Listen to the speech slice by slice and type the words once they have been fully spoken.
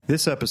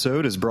This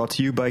episode is brought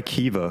to you by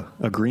Kiva,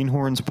 a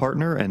Greenhorns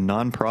partner and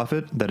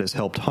nonprofit that has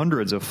helped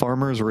hundreds of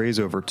farmers raise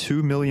over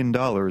 $2 million in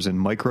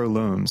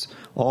microloans,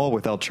 all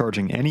without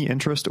charging any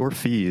interest or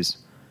fees.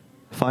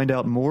 Find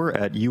out more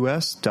at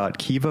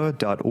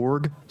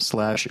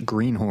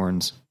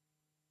us.kiva.org/greenhorns.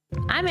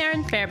 I'm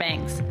Erin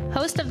Fairbanks,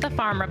 host of The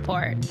Farm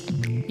Report.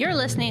 You're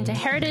listening to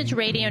Heritage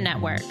Radio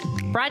Network,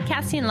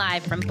 broadcasting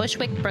live from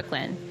Bushwick,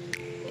 Brooklyn.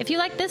 If you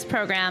like this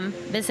program,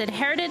 visit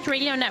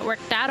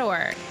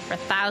heritageradionetwork.org for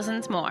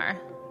thousands more.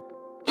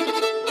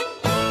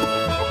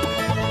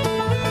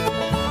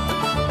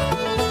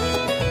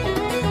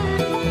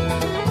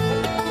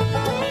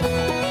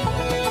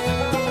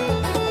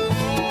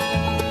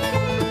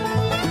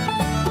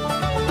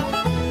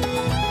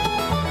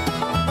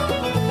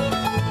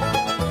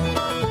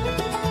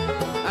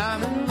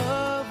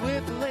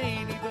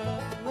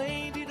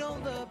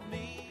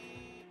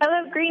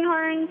 Hello,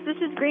 Greenhorns. This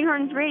is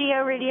Greenhorns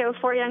Radio, radio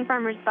for young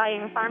farmers by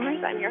young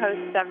farmers. I'm your host,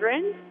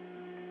 Severin.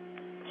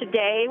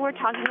 Today, we're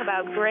talking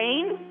about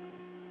grain.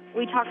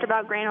 We talked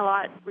about grain a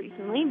lot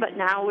recently, but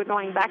now we're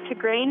going back to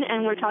grain,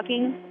 and we're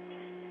talking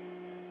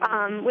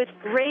with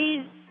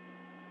Grayson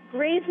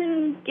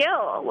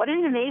Gill. What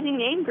an amazing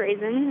name,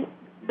 Grayson.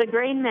 The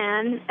grain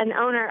man and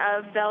owner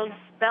of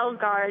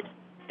Bellegarde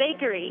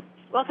Bakery.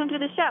 Welcome to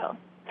the show.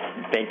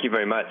 Thank you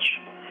very much.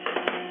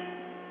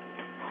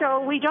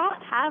 So we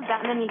don't have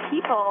that many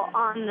people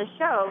on the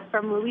show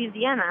from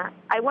Louisiana.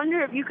 I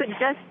wonder if you could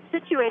just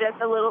situate us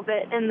a little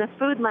bit in the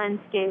food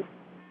landscape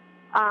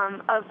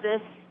of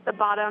this, the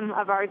bottom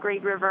of our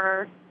great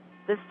river,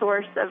 the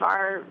source of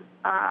our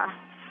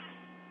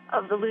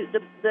the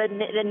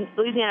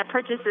Louisiana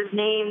Purchase is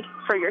named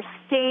for your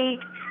state.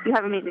 You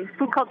have amazing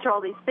food culture,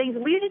 all these things.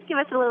 Will you just give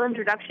us a little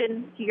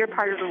introduction to your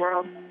part of the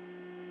world?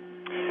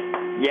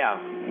 Yeah,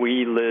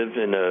 we live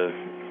in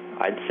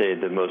I'd say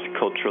the most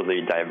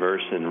culturally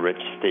diverse and rich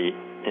state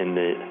in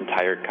the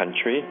entire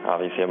country.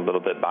 Obviously, I'm a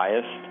little bit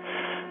biased,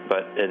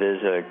 but it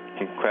is an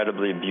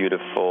incredibly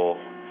beautiful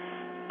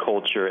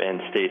culture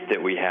and state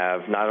that we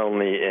have, not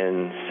only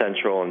in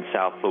central and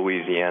south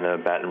Louisiana,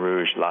 Baton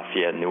Rouge,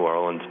 Lafayette, New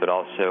Orleans, but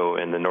also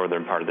in the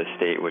northern part of the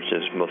state, which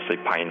is mostly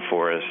pine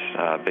forest,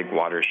 big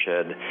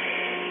watershed.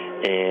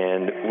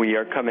 And we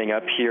are coming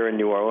up here in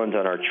New Orleans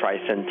on our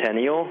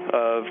tricentennial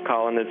of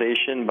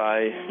colonization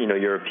by,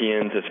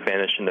 Europeans, the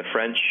Spanish and the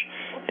French,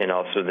 and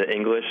also the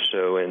English.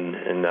 So in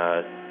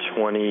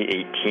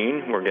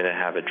 2018, we're going to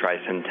have a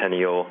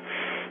tricentennial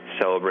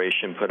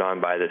celebration put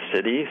on by the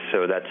city.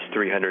 So that's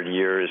 300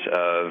 years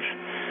of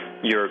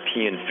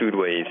European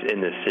foodways in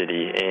the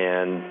city.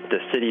 And the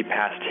city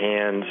passed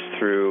hands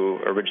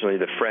through originally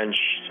the French,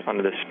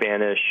 onto the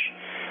Spanish,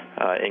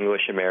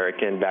 English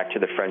American, back to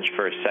the French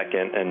for a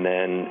second, and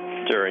then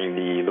during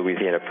the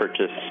Louisiana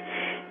Purchase,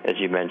 as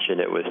you mentioned,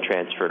 it was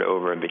transferred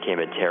over and became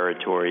a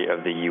territory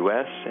of the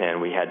U.S., and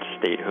we had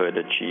statehood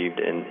achieved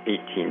in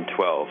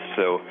 1812.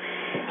 So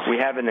we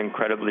have an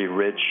incredibly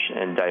rich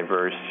and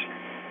diverse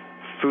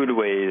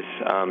foodways,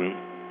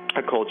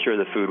 a culture of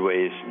the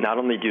foodways, not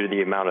only due to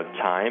the amount of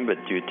time, but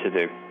due to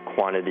the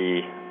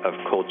quantity of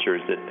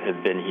cultures that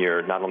have been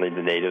here, not only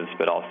the natives,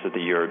 but also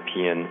the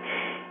European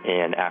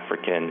and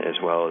African, as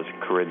well as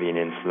Caribbean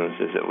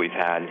influences that we've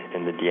had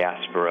in the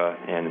diaspora,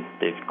 and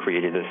they've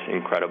created this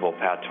incredible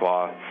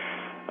patois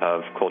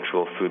of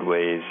cultural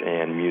foodways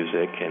and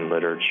music and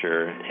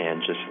literature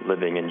and just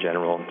living in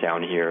general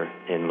down here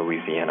in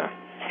Louisiana.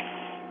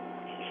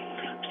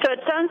 So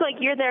it sounds like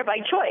you're there by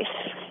choice.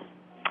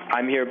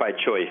 I'm here by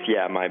choice,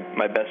 yeah.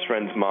 My best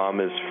friend's mom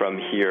is from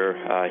here.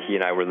 He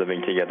and I were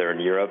living together in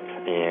Europe,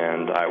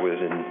 and I was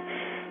in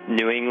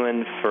New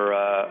England for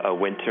a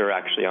winter,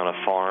 actually on a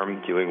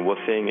farm doing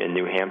woofing in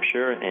New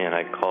Hampshire, and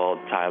I called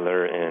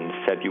Tyler in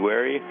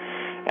February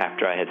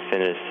after I had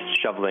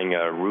finished shoveling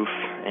a roof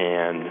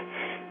and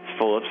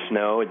full of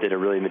snow. It did a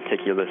really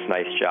meticulous,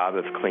 nice job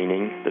of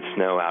cleaning the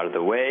snow out of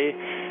the way,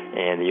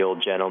 and the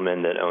old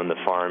gentleman that owned the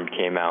farm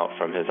came out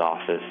from his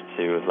office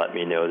to let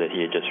me know that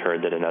he had just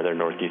heard that another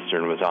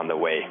Northeastern was on the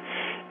way.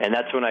 And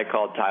that's when I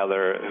called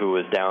Tyler, who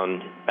was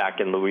down back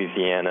in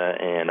Louisiana,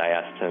 and I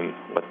asked him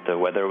what the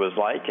weather was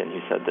like, and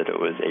he said that it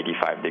was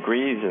 85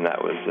 degrees, and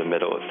that was the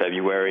middle of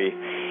February,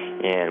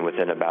 and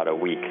within about a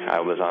week,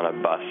 I was on a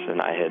bus,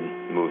 and I had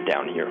moved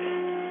down here.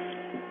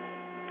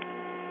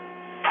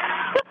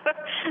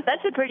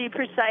 That's a pretty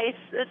precise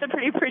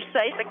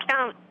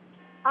account.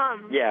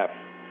 Yeah.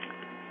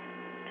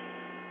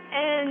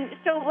 And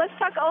so let's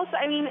talk also,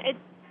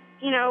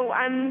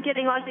 I'm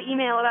getting lots of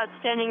email about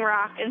Standing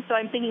Rock, and so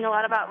I'm thinking a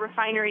lot about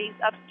refineries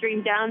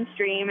upstream,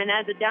 downstream, and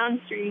as a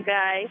downstream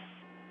guy,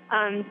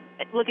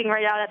 looking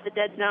right out at the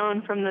dead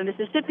zone from the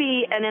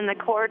Mississippi and in the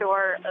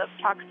corridor of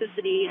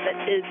toxicity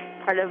that is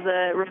part of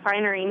the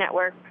refinery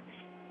network.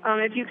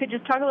 If you could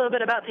just talk a little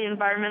bit about the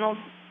environmental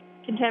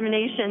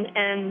contamination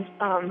and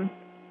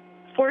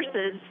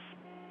forces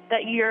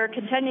that you're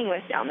contending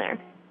with down there.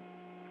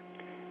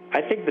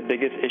 I think the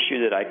biggest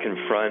issue that I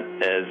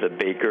confront as a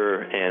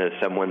baker and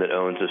as someone that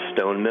owns a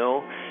stone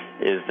mill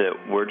is that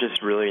we're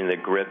just really in the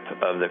grip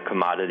of the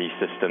commodity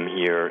system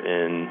here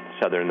in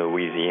southern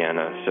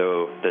Louisiana.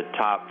 So the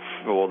top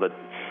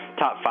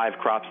 5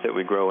 crops that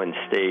we grow in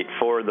state,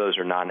 4 of those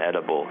are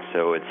non-edible.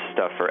 So it's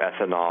stuff for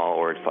ethanol,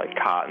 or it's like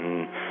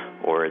cotton,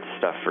 or it's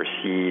stuff for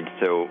seed.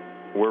 So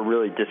we're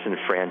really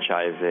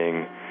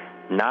disenfranchising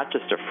not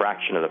just a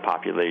fraction of the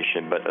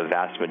population, but a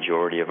vast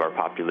majority of our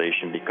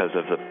population because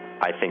of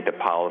I think the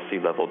policy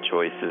level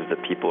choices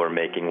that people are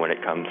making when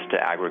it comes to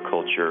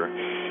agriculture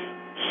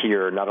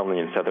here, not only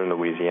in southern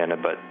Louisiana,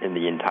 but in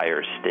the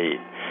entire state.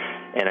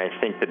 And I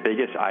think the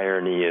biggest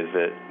irony is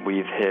that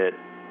we've hit,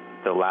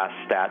 the last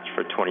stats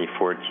for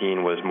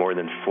 2014 was more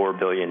than $4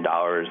 billion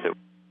that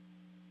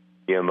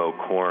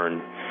GMO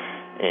corn,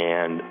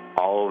 and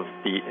all of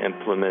the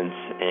implements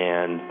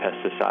and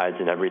pesticides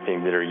and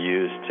everything that are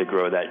used to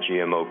grow that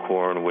GMO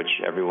corn, which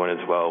everyone is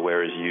well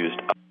aware is used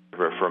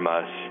upriver from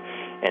us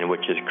and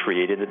which has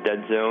created a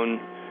dead zone,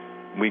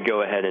 we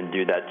go ahead and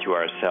do that to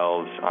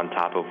ourselves on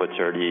top of what's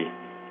already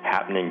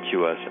happening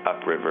to us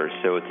upriver.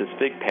 So it's this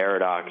big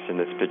paradox and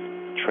this big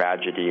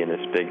tragedy and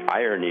this big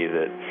irony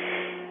that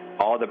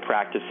all the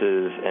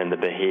practices and the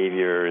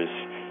behaviors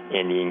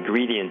and the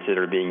ingredients that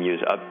are being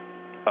used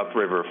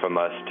upriver from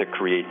us to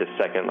create the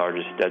second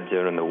largest dead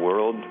zone in the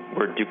world,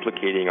 we're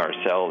duplicating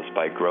ourselves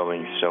by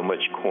growing so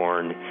much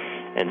corn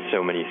and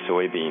so many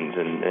soybeans.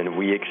 And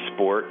we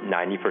export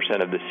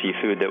 90% of the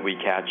seafood that we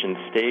catch in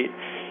state,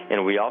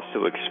 and we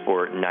also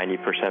export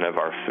 90% of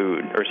our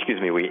food,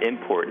 we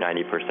import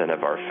 90%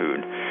 of our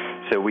food.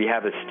 So we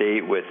have a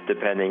state with,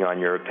 depending on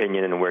your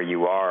opinion and where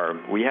you are,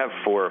 we have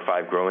 4 or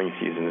 5 growing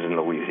seasons in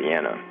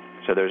Louisiana.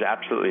 So there's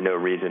absolutely no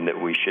reason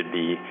that we should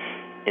be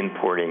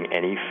importing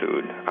any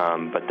food,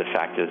 but the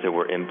fact is that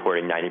we're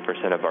importing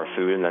 90% of our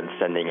food and then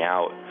sending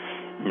out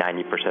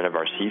 90% of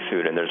our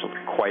seafood. And there's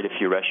quite a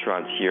few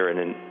restaurants here and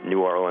in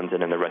New Orleans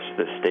and in the rest of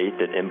the state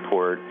that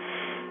import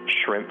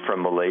shrimp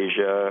from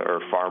Malaysia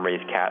or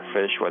farm-raised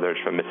catfish, whether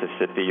it's from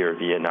Mississippi or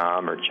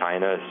Vietnam or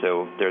China.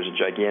 So there's a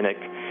gigantic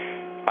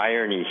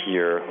irony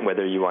here,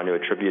 whether you want to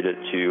attribute it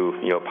to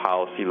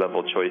policy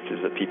level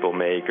choices that people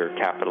make or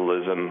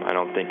capitalism. I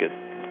don't think it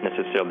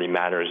necessarily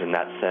matters in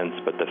that sense,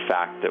 but the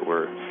fact that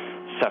we're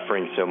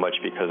suffering so much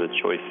because of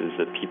choices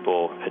that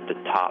people at the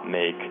top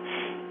make,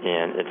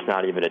 and it's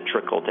not even a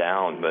trickle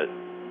down, but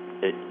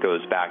it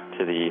goes back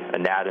to the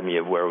anatomy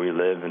of where we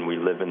live, and we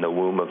live in the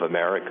womb of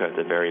America at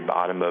the very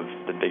bottom of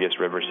the biggest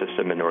river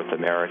system in North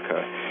America.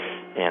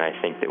 And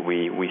I think that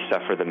we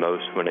suffer the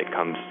most when it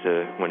comes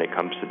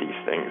to these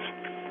things.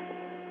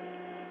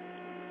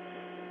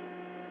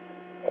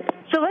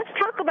 So let's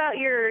talk about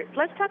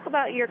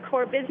your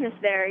core business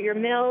there, your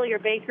mill, your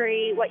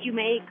bakery, what you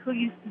make, who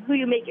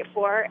you make it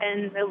for,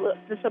 and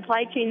the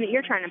supply chain that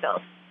you're trying to build.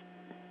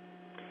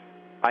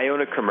 I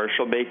own a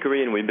commercial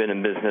bakery, and we've been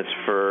in business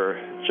for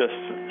just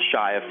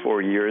shy of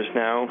 4 years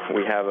now.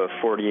 We have a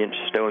 40-inch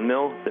stone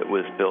mill that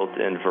was built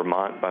in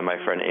Vermont by my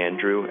friend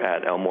Andrew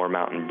at Elmore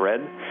Mountain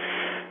Bread.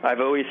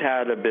 I've always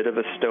had a bit of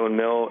a stone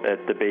mill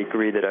at the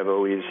bakery that I've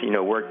always,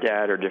 worked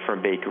at, or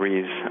different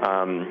bakeries,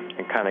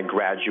 and kind of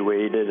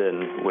graduated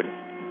and would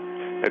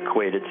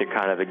equate it to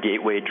kind of a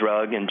gateway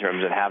drug in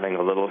terms of having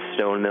a little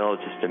stone mill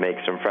just to make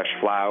some fresh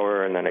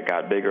flour, and then it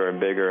got bigger and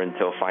bigger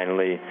until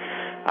finally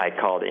I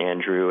called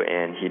Andrew,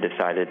 and he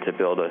decided to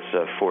build us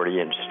a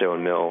 40-inch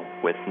stone mill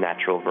with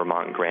natural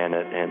Vermont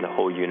granite, and the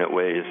whole unit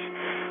weighs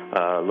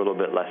a little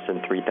bit less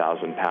than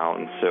 3,000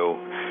 pounds. So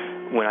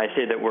when I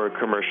say that we're a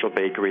commercial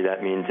bakery,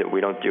 that means that we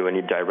don't do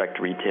any direct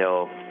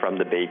retail from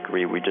the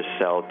bakery. We just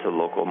sell to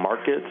local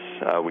markets.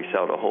 We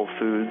sell to Whole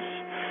Foods,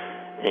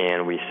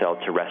 and we sell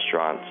to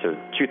restaurants. So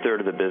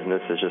 2/3 of the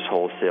business is just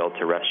wholesale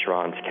to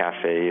restaurants,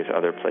 cafes,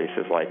 other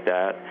places like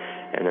that.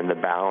 And then the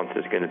balance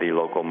is going to be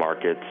local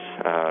markets,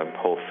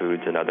 Whole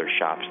Foods, and other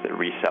shops that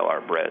resell our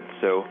bread.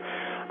 So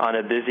on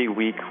a busy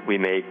week, we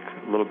make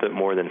a little bit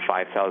more than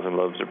 5,000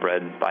 loaves of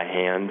bread by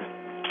hand.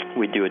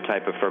 We do a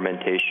type of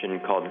fermentation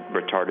called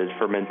retarded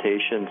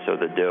fermentation. So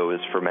the dough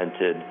is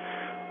fermented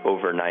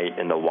overnight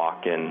in the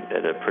walk-in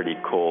at a pretty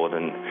cold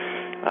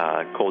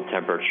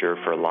temperature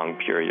for a long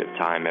period of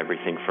time.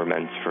 Everything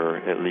ferments for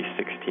at least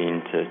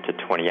 16 to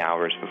 20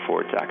 hours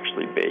before it's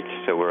actually baked.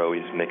 So we're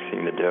always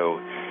mixing the dough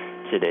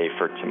today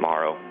for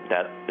tomorrow.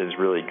 That is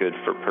really good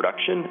for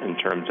production in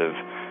terms of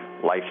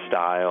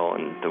lifestyle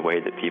and the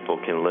way that people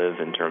can live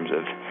in terms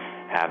of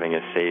having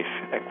a safe,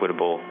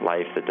 equitable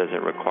life that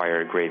doesn't require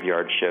a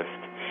graveyard shift.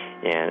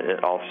 And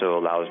it also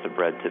allows the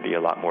bread to be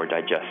a lot more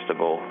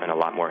digestible and a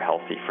lot more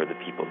healthy for the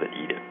people that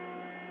eat it.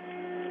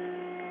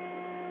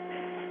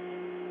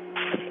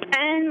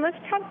 And let's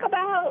talk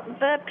about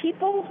the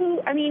people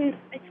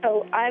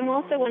so I'm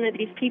also one of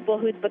these people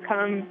who's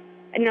become,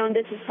 I know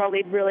this is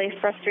probably really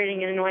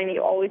frustrating and annoying that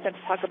you always have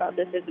to talk about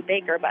this as a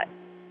baker, but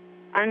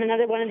I'm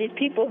another one of these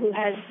people who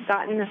has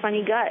gotten a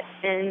funny gut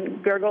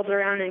and gurgles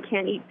around and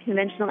can't eat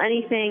conventional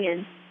anything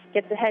and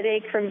gets a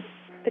headache from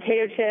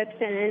potato chips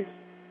and is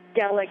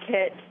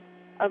delicate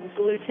of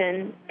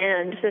gluten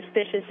and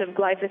suspicious of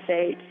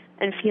glyphosate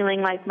and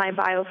feeling like my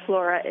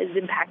bioflora is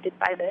impacted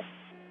by this.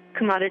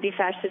 commodity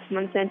fascist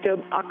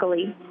Monsanto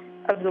broccoli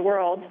of the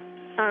world.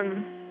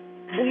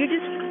 Will you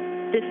just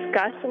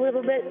discuss a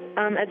little bit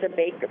as a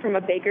baker, from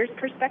a baker's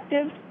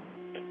perspective,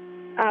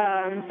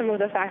 some of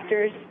the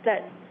factors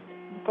that's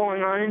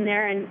going on in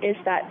there, and is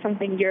that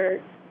something your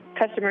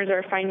customers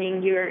are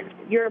finding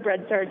your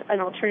breads are an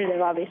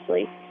alternative,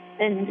 obviously,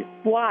 and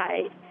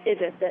why is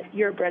it that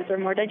your breads are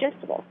more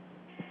digestible?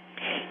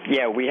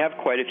 Yeah, we have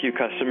quite a few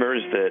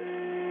customers that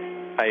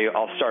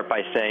I'll start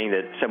by saying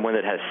that someone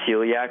that has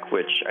celiac,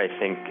 which I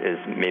think is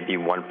maybe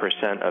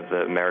 1% of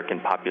the American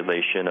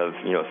population of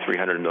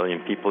 300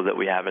 million people that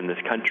we have in this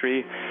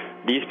country,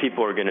 these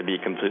people are going to be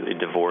completely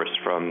divorced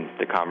from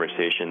the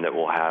conversation that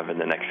we'll have in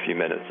the next few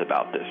minutes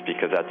about this,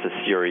 because that's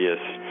a serious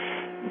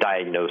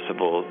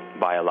diagnosable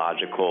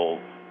biological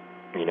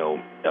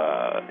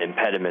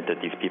impediment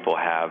that these people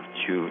have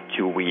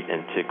to wheat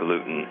and to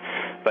gluten.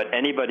 But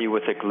anybody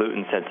with a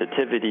gluten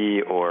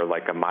sensitivity or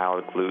like a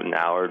mild gluten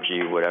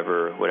allergy,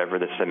 whatever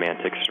the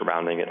semantics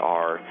surrounding it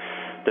are,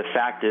 the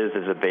fact is,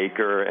 as a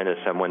baker and as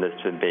someone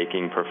that's been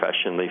baking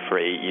professionally for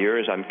 8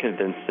 years, I'm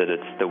convinced that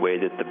it's the way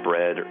that the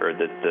bread or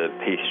that the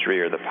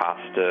pastry or the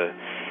pasta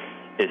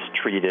is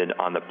treated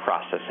on the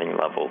processing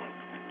level.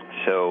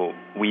 So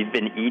we've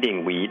been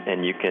eating wheat,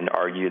 and you can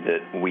argue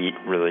that wheat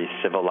really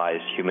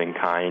civilized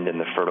humankind in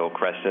the Fertile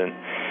Crescent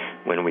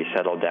when we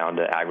settled down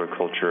to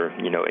agriculture,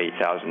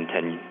 8,000,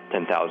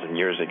 10,000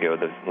 years ago.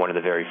 One of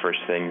the very first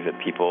things that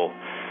people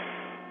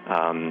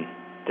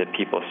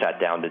sat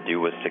down to do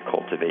was to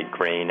cultivate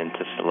grain and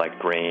to select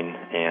grain.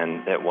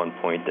 And at one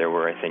point there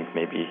were, I think,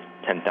 maybe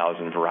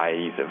 10,000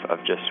 varieties of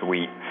just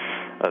wheat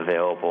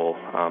available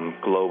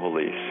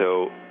globally.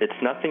 So it's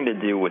nothing to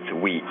do with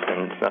wheat,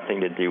 and it's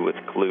nothing to do with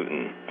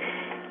gluten.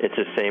 It's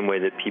the same way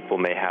that people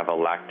may have a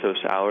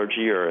lactose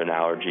allergy or an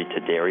allergy to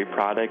dairy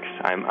products.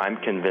 I'm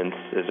convinced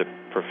as a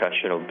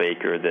professional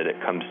baker that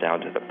it comes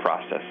down to the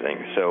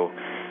processing. So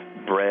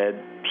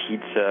bread,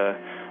 pizza,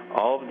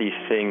 all of these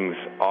things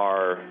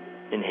are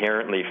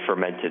inherently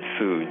fermented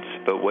foods,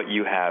 but what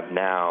you have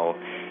now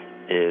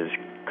is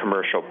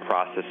commercial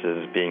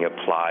processes being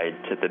applied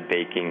to the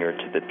baking or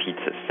to the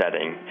pizza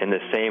setting, in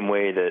the same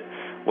way that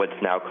what's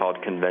now called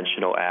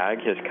conventional ag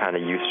has kind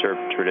of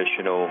usurped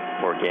traditional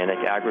organic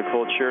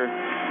agriculture.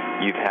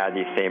 You've had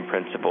these same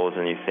principles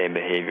and these same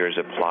behaviors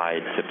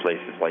applied to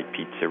places like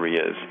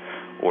pizzerias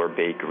or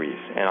bakeries.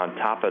 And on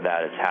top of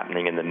that, it's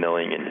happening in the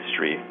milling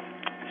industry.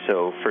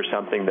 So for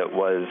something that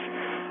was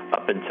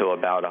up until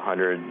about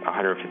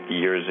 150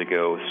 years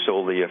ago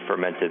solely a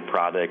fermented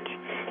product,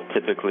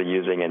 typically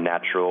using a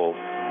natural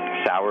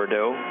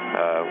sourdough,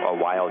 a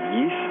wild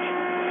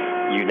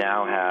yeast, you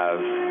now have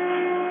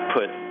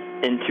put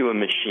into a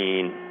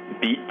machine,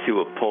 beat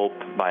to a pulp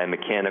by a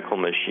mechanical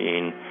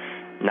machine,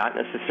 not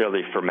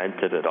necessarily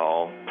fermented at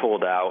all,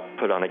 pulled out,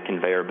 put on a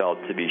conveyor belt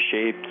to be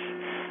shaped,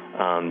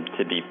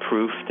 to be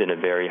proofed in a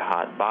very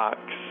hot box,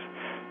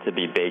 to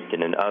be baked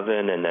in an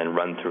oven and then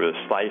run through a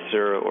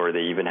slicer, or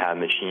they even have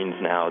machines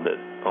now that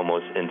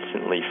almost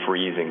instantly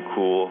freeze and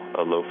cool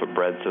a loaf of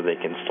bread so they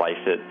can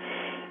slice it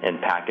and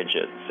package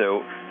it.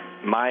 So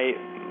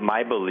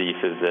my belief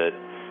is that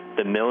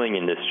the milling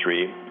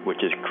industry,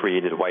 which has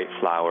created white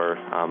flour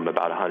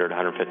about 100,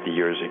 150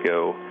 years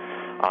ago,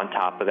 on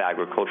top of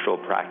agricultural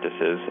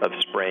practices of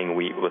spraying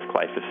wheat with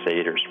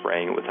glyphosate or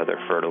spraying it with other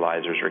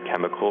fertilizers or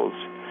chemicals,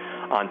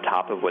 on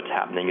top of what's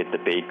happening at the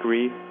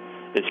bakery,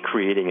 is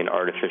creating an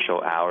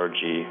artificial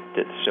allergy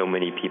that so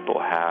many people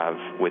have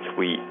with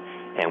wheat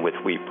and with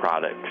wheat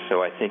products.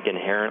 So I think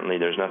inherently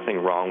there's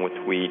nothing wrong with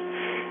wheat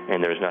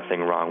and there's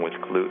nothing wrong with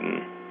gluten.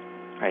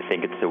 I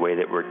think it's the way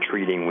that we're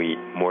treating wheat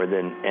more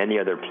than any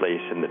other place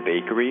in the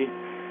bakery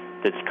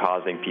that's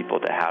causing people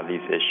to have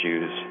these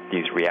issues,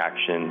 these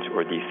reactions,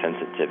 or these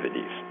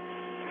sensitivities.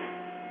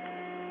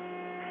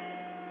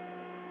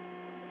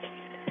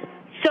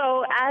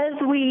 So as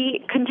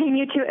we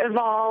continue to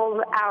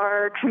evolve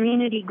our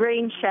community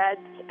grain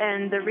sheds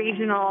and the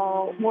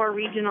more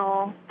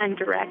regional and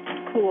direct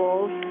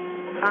pools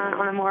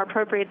on a more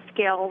appropriate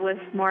scale with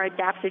more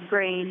adapted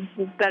grains,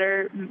 with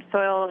better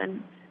soil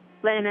and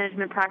land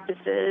management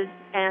practices,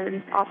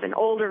 and often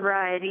older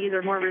varieties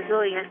or more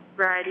resilient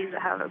varieties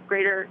that have a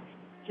greater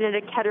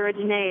genetic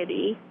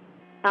heterogeneity,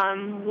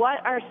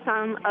 what are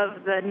some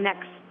of the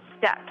next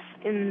steps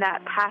in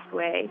that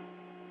pathway?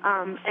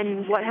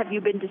 And what have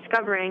you been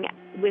discovering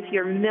with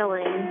your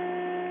milling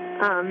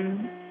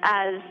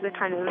as the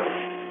kind of,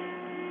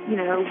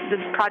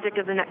 the project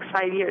of the next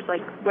 5 years?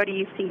 Like, what do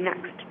you see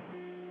next?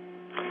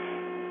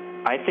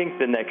 I think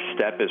the next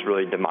step is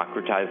really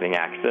democratizing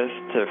access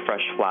to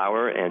fresh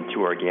flour and to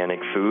organic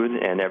food.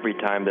 And every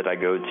time that I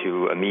go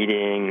to a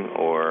meeting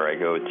or I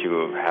go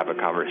to have a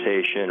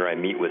conversation or I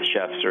meet with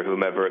chefs or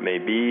whomever it may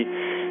be,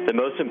 the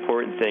most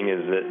important thing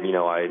is that,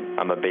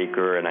 I'm a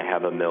baker and I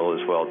have a mill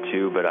as well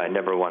too, but I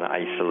never want to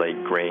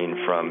isolate grain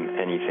from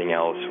anything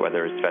else,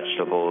 whether it's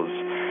vegetables,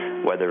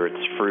 whether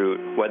it's fruit,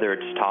 whether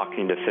it's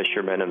talking to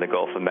fishermen in the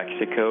Gulf of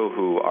Mexico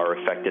who are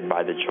affected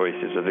by the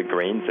choices of the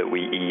grains that we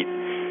eat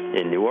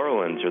in New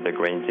Orleans, or the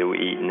grains that we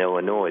eat in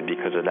Illinois,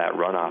 because of that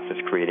runoff is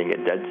creating a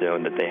dead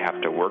zone that they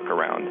have to work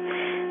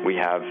around. We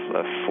have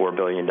a $4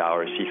 billion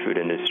seafood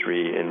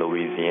industry in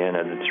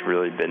Louisiana that's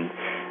really been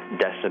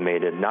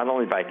decimated, not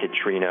only by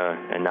Katrina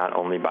and not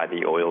only by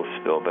the oil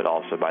spill, but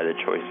also by the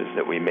choices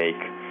that we make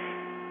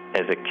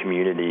as a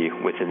community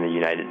within the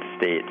United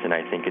States. And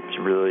I think it's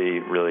really,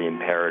 really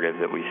imperative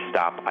that we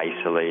stop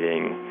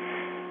isolating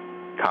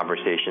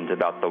conversations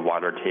about the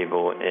water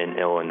table in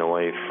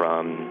Illinois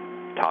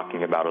from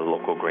talking about a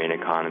local grain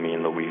economy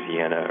in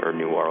Louisiana or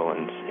New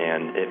Orleans.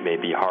 And it may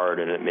be hard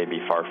and it may be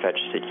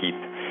far-fetched to keep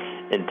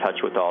in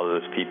touch with all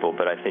those people,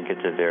 but I think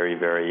it's a very,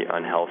 very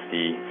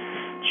unhealthy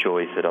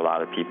choice that a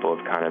lot of people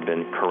have kind of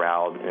been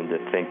corralled into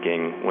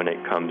thinking when it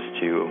comes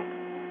to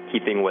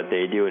keeping what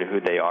they do and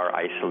who they are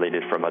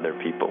isolated from other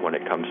people, when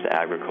it comes to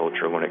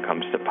agriculture, when it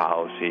comes to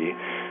policy,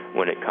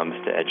 when it comes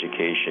to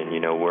education. You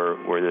know,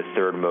 we're the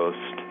third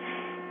most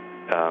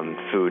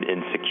food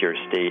insecure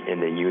state in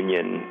the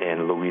union,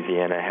 and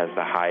Louisiana has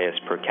the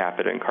highest per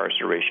capita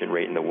incarceration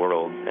rate in the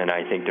world. And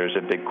I think there's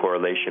a big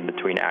correlation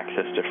between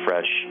access to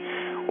fresh,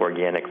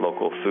 organic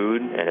local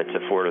food and its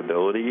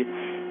affordability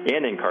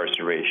and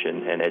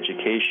incarceration and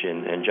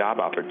education and job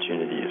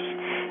opportunities.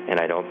 And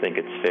I don't think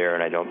it's fair,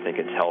 and I don't think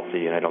it's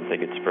healthy, and I don't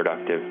think it's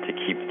productive to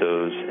keep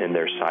those in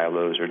their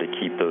silos, or to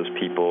keep those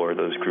people or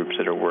those groups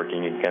that are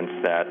working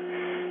against that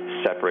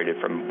separated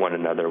from one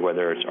another,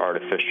 whether it's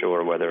artificial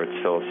or whether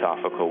it's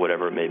philosophical,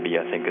 whatever it may be.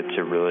 I think it's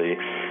a really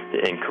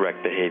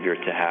incorrect behavior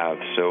to have.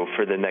 So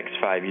for the next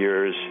 5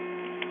 years,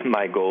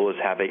 my goal is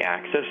having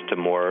access to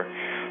more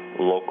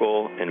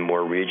local and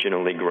more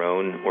regionally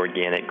grown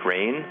organic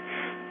grain,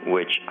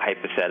 which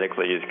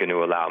hypothetically is going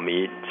to allow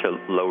me to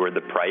lower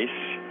the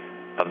price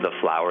of the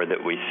flour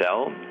that we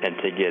sell and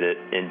to get it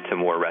into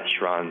more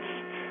restaurants,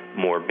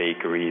 more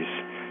bakeries,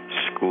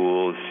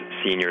 schools,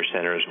 senior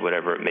centers,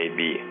 whatever it may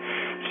be.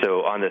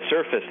 So on the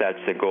surface, that's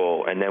the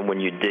goal. And then when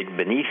you dig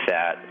beneath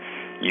that,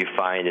 you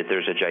find that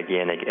there's a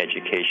gigantic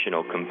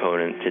educational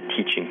component to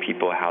teaching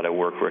people how to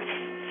work with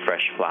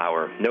fresh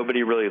flour.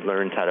 Nobody really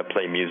learns how to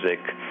play music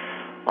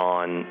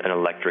on an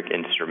electric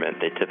instrument.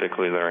 They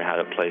typically learn how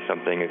to play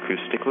something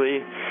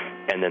acoustically,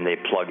 and then they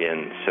plug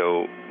in.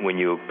 So when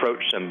you approach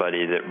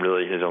somebody that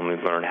really has only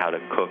learned how to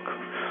cook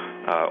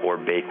or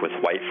bake with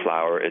white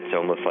flour, it's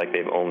almost like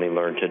they've only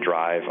learned to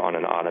drive on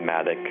an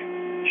automatic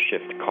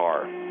shift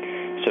car.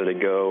 So to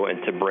go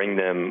and to bring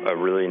them a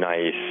really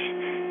nice,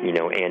 you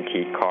know,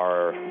 antique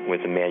car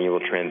with a manual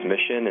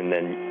transmission, and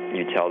then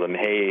you tell them,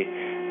 hey,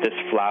 this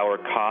flour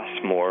costs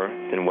more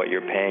than what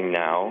you're paying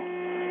now,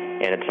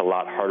 and it's a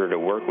lot harder to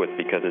work with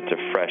because it's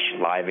a fresh,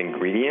 live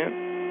ingredient.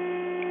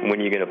 When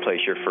you're going to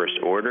place your first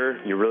order,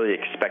 you're really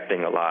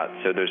expecting a lot.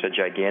 So there's a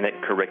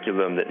gigantic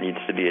curriculum that needs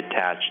to be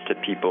attached to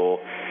people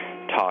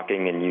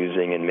talking and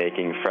using and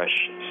making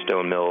fresh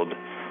stone-milled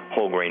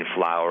whole grain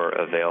flour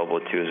available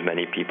to as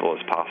many people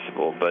as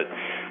possible. But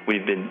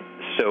we've been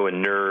so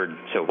inured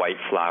to white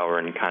flour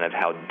and kind of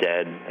how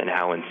dead and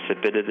how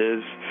insipid it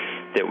is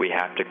that we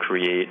have to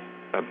create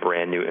a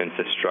brand new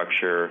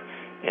infrastructure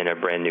and a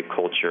brand new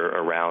culture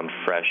around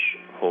fresh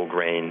whole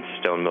grain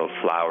stone milled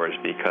flours,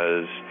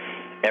 because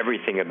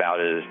everything about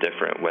it is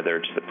different, whether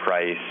it's the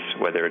price,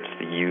 whether it's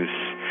the use,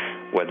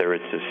 whether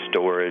it's the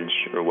storage,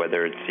 or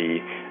whether it's the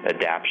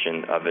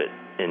adaptation of it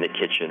in the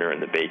kitchen or in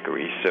the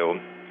bakery. So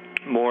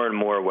more and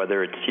more,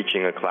 whether it's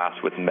teaching a class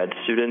with med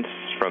students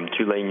from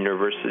Tulane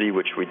University,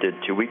 which we did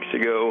 2 weeks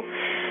ago,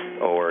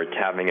 or it's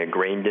having a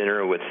grain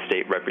dinner with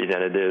state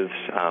representatives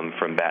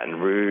from Baton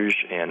Rouge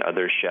and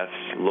other chefs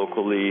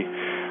locally,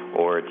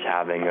 or it's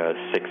having a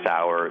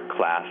 6-hour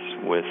class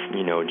with,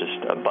 you know,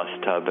 just a bus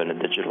tub and a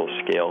digital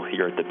scale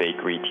here at the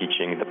bakery,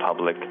 teaching the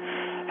public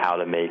how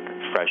to make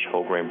fresh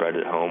whole grain bread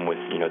at home with,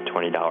 you know,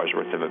 $20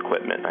 worth of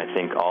equipment. I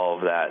think all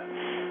of that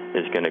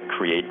is going to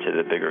create to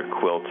the bigger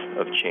quilt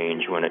of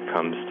change when it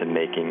comes to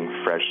making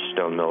fresh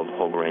stone-milled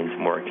whole grains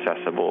more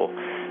accessible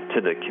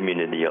to the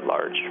community at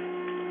large.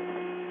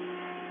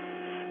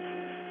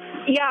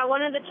 Yeah,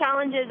 one of the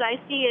challenges I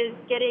see is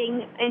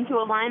getting into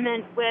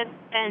alignment with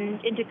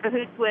and into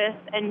cahoots with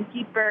and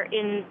deeper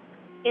in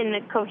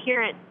the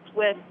coherence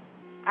with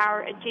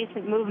our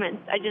adjacent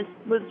movements. I just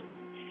was,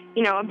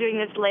 you know, I'm doing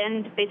this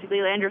land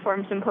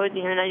reform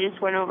symposium, and I just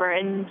went over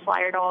and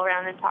flyered all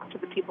around and talked to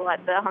the people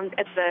at the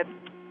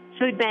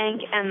food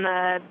bank and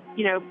the,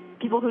 you know,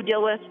 people who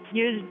deal with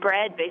used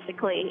bread,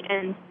 basically,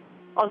 and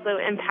also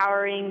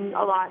empowering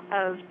a lot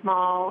of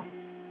small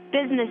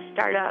business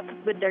startup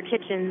with their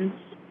kitchens.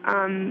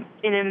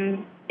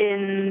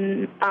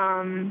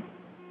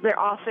 They're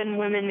often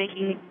women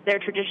making their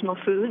traditional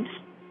foods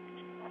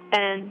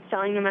and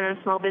selling them on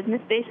a small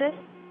business basis,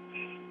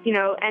 you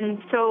know, and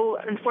so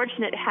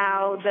unfortunate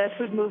how the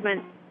food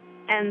movement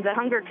and the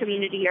hunger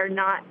community are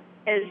not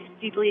as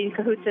deeply in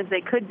cahoots as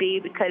they could be,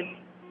 because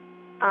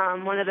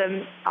one of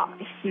them,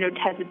 you know,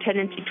 has a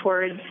tendency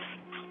towards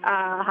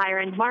higher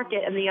end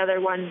market, and the other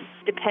one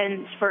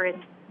depends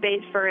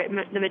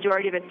the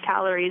majority of its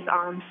calories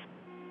on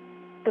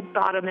the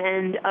bottom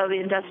end of the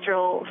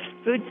industrial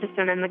food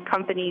system and the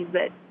companies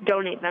that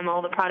donate them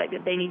all the product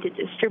that they need to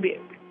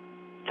distribute.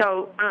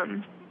 So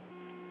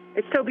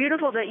it's so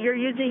beautiful that you're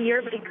using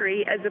your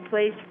bakery as a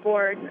place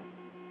for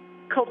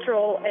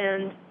cultural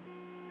and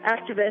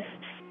activist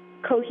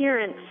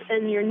coherence,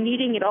 and you're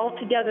kneading it all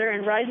together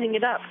and rising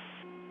it up.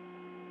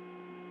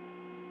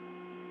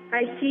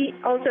 I see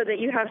also that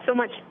you have so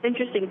much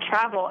interesting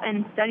travel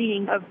and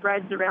studying of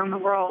breads around the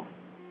world.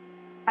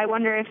 I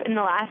wonder if in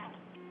the last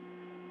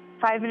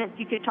 5 minutes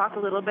you could talk a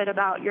little bit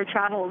about your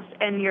travels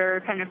and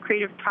your kind of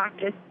creative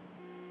practice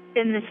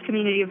in this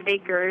community of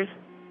bakers,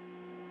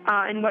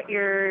 and what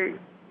you're,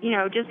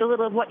 just a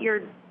little of what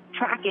you're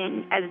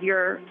tracking as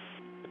you're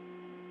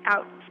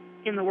out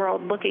in the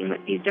world looking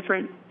at these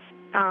different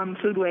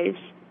foodways.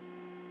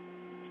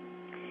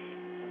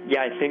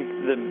 Yeah, I think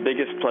the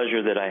biggest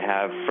pleasure that I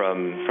have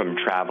from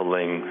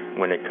traveling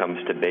when it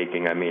comes to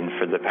baking, I mean,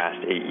 for the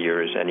past 8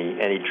 years,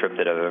 any trip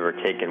that I've ever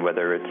taken,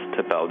 whether it's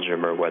to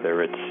Belgium or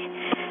whether it's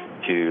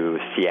to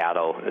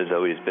Seattle, has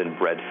always been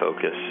bread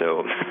focused.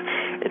 So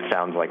it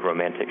sounds like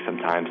romantic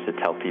sometimes to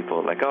tell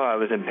people like, oh, I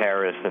was in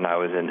Paris and I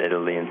was in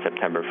Italy in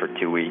September for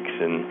 2 weeks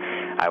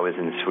and I was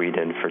in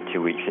Sweden for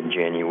 2 weeks in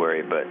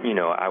January. But,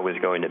 I was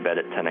going to bed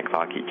at 10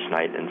 o'clock each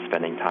night and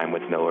spending time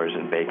with millers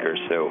and bakers.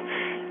 So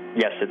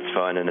yes, it's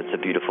fun and it's a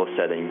beautiful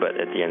setting, but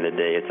at the end of the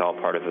day, it's all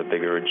part of a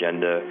bigger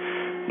agenda,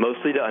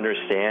 mostly to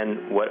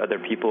understand what other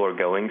people are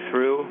going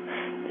through,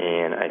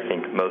 and I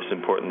think most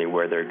importantly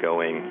where they're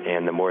going.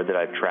 And the more that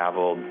I've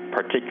traveled,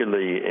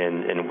 particularly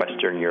in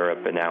Western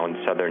Europe and now in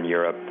Southern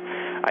Europe,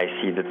 I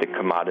see that the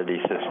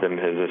commodity system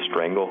has a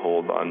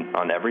stranglehold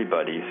on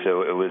everybody.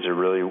 So it was a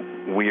really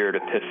weird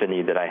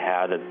epiphany that I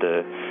had at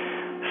the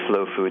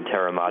Slow Food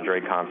Terra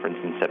Madre conference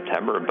in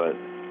September, but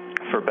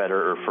for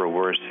better or for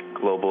worse,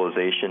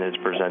 globalization has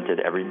presented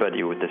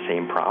everybody with the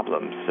same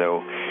problem. So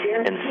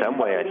in some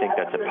way, I think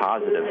that's a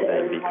positive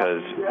thing,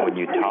 because when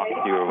you talk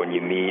to or when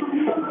you meet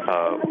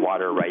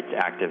water rights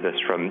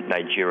activists from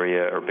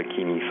Nigeria or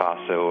Burkina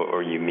Faso,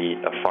 or you meet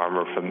a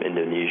farmer from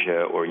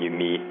Indonesia, or you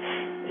meet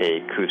a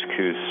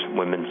couscous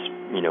women's,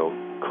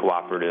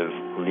 cooperative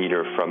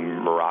leader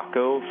from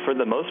Morocco, for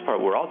the most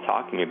part, we're all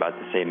talking about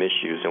the same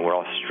issues and we're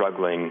all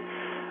struggling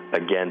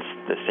against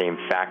the same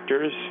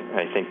factors.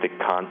 I think the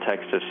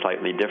context is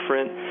slightly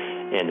different,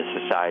 and the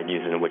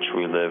societies in which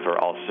we live are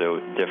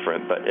also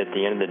different. But at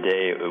the end of the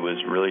day, it was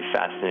really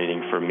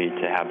fascinating for me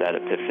to have that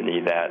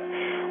epiphany that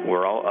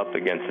we're all up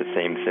against the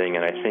same thing.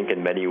 And I think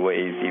in many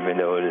ways, even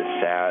though it is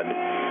sad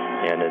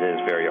and it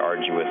is very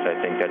arduous, I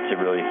think that's a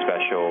really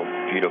special,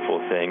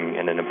 beautiful thing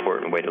and an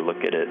important way to look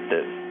at it,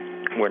 that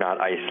we're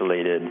not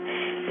isolated.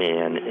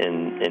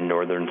 And in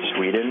northern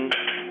Sweden,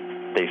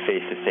 they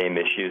face the same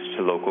issues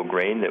to local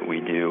grain that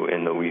we do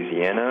in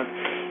Louisiana,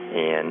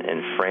 and in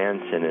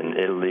France and in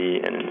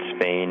Italy and in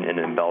Spain and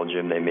in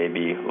Belgium. They may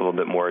be a little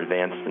bit more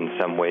advanced in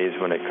some ways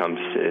when it comes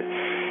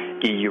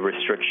to EU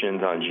restrictions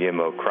on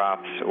GMO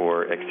crops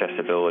or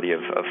accessibility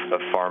of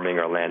farming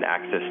or land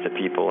access to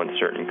people in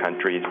certain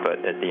countries.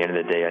 But at the end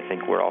of the day, I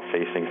think we're all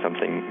facing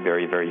something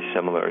very, very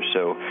similar.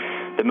 So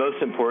the most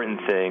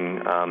important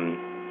thing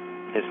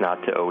is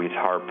not to always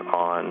harp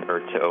on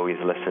or to always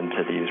listen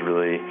to these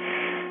really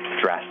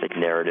drastic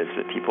narratives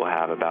that people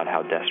have about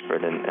how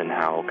desperate and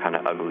how kind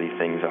of ugly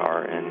things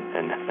are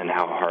and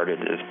how hard it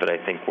is. But I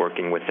think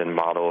working within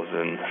models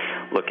and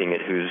looking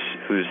at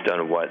who's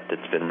done what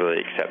that's been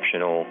really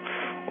exceptional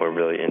or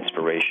really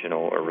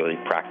inspirational or really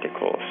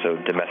practical. So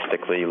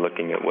domestically,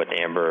 looking at what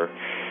Amber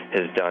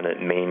has done at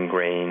Maine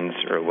Grains,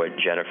 or what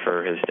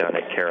Jennifer has done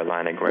at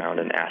Carolina Ground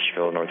in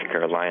Asheville, North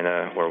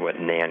Carolina, or what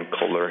Nan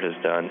Kohler has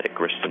done at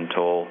Griston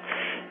Toll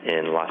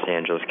in Los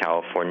Angeles,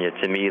 California.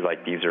 To me,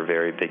 these are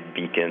very big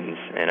beacons,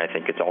 and I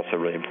think it's also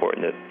really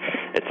important that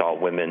it's all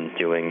women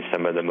doing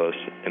some of the most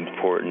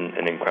important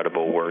and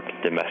incredible work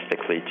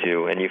domestically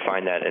too, and you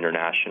find that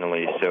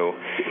internationally. So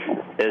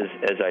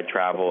as I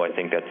travel, I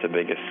think that's the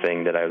biggest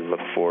thing that I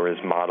look for is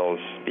models,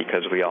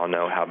 because we all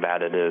know how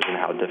bad it is and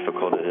how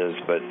difficult it is.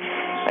 But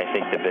I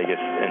think the biggest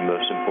and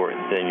most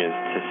important thing is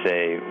to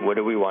say, what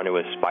do we want to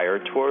aspire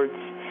towards?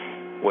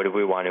 What do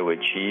we want to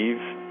achieve?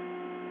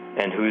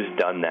 And who's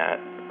done that,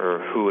 or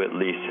who at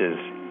least has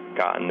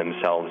gotten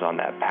themselves on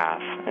that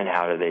path, and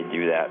how do they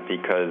do that?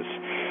 Because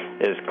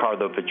as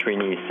Carlo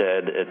Petrini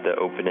said at the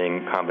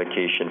opening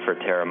convocation for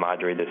Terra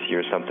Madre this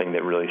year, something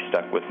that really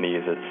stuck with me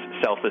is that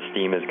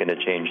self-esteem is going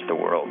to change the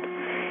world.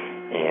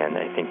 And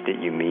I think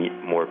that you meet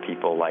more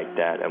people like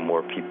that, and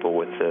more people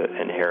with an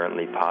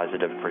inherently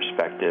positive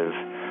perspective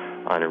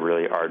on a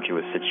really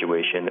arduous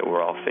situation that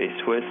we're all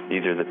faced with.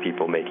 These are the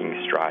people making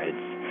strides,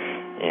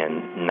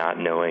 and not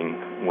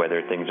knowing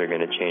whether things are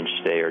going to change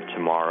today or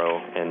tomorrow,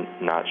 and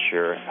not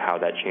sure how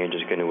that change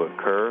is going to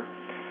occur,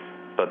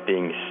 but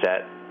being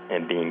set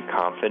and being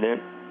confident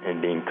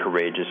and being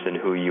courageous in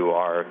who you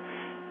are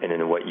and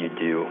in what you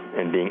do,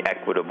 and being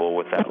equitable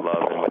with that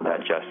love and with that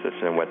justice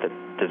and with the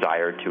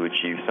desire to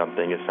achieve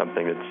something is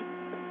something that's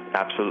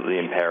absolutely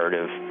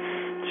imperative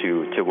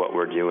to what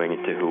we're doing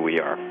and to who we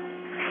are.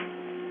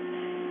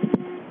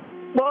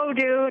 Whoa,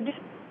 dude.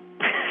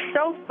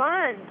 So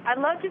fun. I'd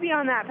love to be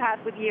on that path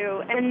with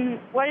you, and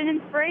what an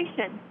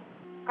inspiration.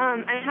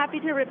 I'm happy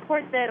to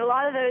report that a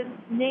lot of those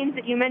names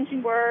that you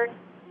mentioned were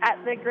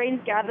at the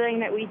grains gathering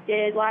that we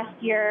did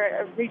last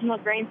year, a regional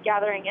grains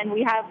gathering, and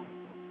we have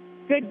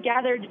good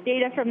gathered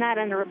data from that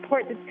and a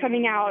report that's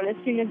coming out as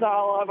soon as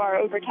all of our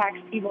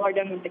overtaxed people are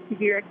done with the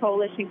Quivira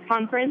Coalition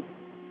Conference.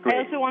 Great. I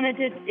also wanted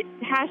to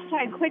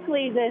hashtag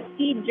quickly the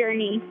Seed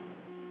Journey,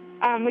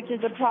 which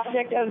is a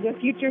project of the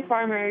Future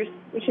Farmers,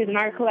 which is an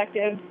art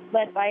collective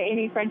led by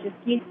Amy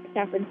Franceschini in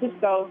San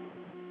Francisco.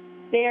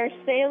 They are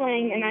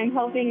sailing, and I'm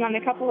helping on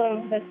a couple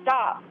of the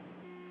stops.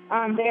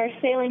 They are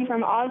sailing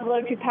from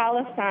Oslo to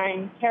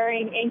Palestine,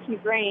 carrying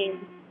ancient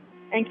grains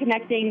and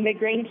connecting the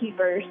grain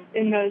keepers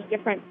in those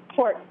different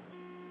ports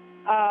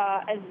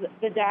as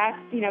the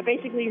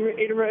basically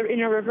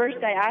in a reverse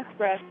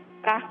diaspora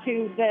back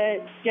to the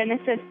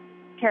Genesis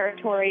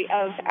territory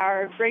of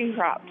our grain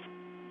crops.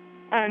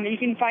 You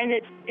can find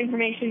it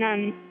information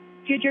on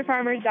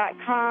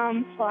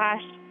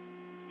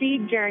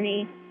futurefarmers.com/seed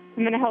journey.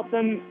 I'm going to help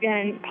them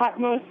in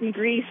Patmos in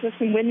Greece with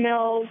some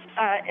windmills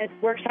at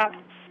workshops,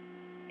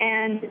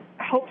 and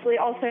hopefully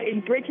also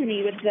in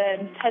Brittany with the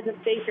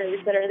peasant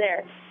bakers that are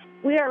there.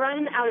 We are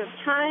running out of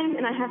time,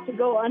 and I have to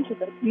go onto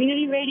the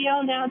community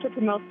radio now to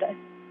promote the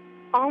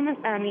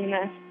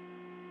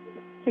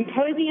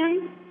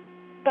symposium.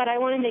 But I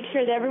want to make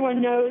sure that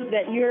everyone knows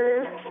that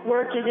your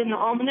work is in the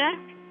almanac,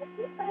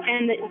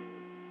 and that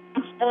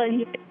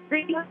you're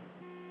free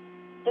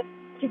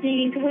to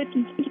be in cahoots,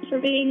 and thank you for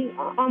being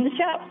on the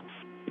show.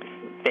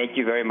 Thank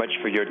you very much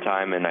for your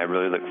time, and I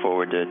really look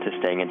forward to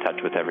staying in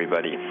touch with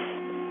everybody.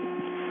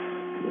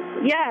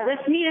 Yeah,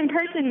 let's meet in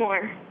person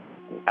more.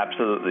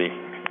 Absolutely.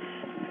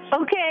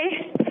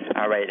 Okay.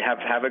 All right.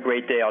 Have a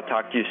great day. I'll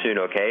talk to you soon,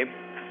 okay?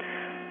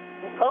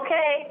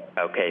 Okay.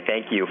 Okay,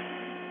 thank you.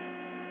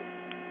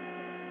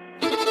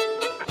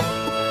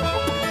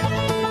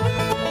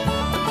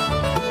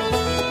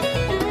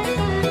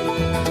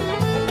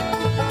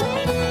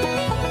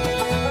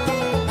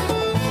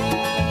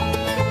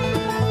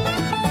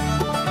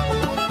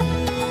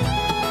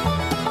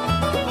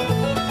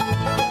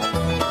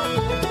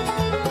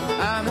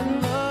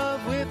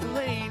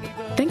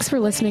 Thanks for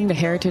listening to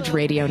Heritage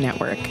Radio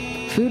Network,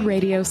 food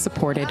radio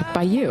supported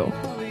by you.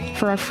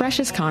 For our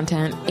freshest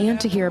content and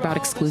to hear about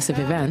exclusive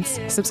events,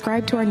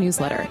 subscribe to our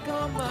newsletter.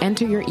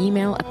 Enter your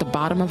email at the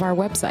bottom of our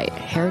website,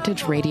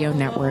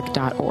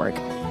 heritageradionetwork.org.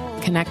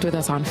 Connect with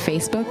us on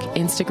Facebook,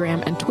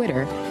 Instagram, and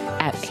Twitter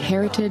at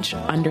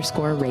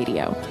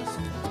heritage_radio.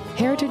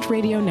 Heritage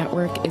Radio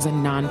Network is a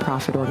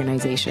nonprofit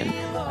organization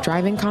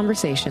driving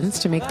conversations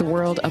to make the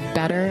world a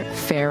better,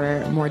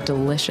 fairer, more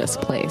delicious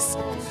place.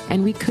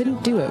 And we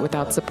couldn't do it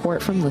without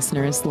support from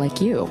listeners like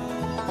you.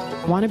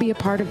 Want to be a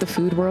part of the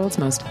food world's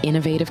most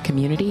innovative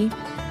community?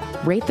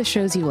 Rate the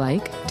shows you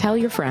like, tell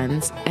your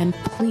friends, and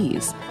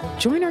please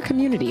join our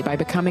community by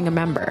becoming a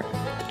member.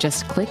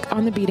 Just click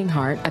on the beating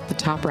heart at the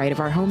top right of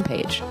our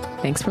homepage.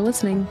 Thanks for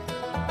listening.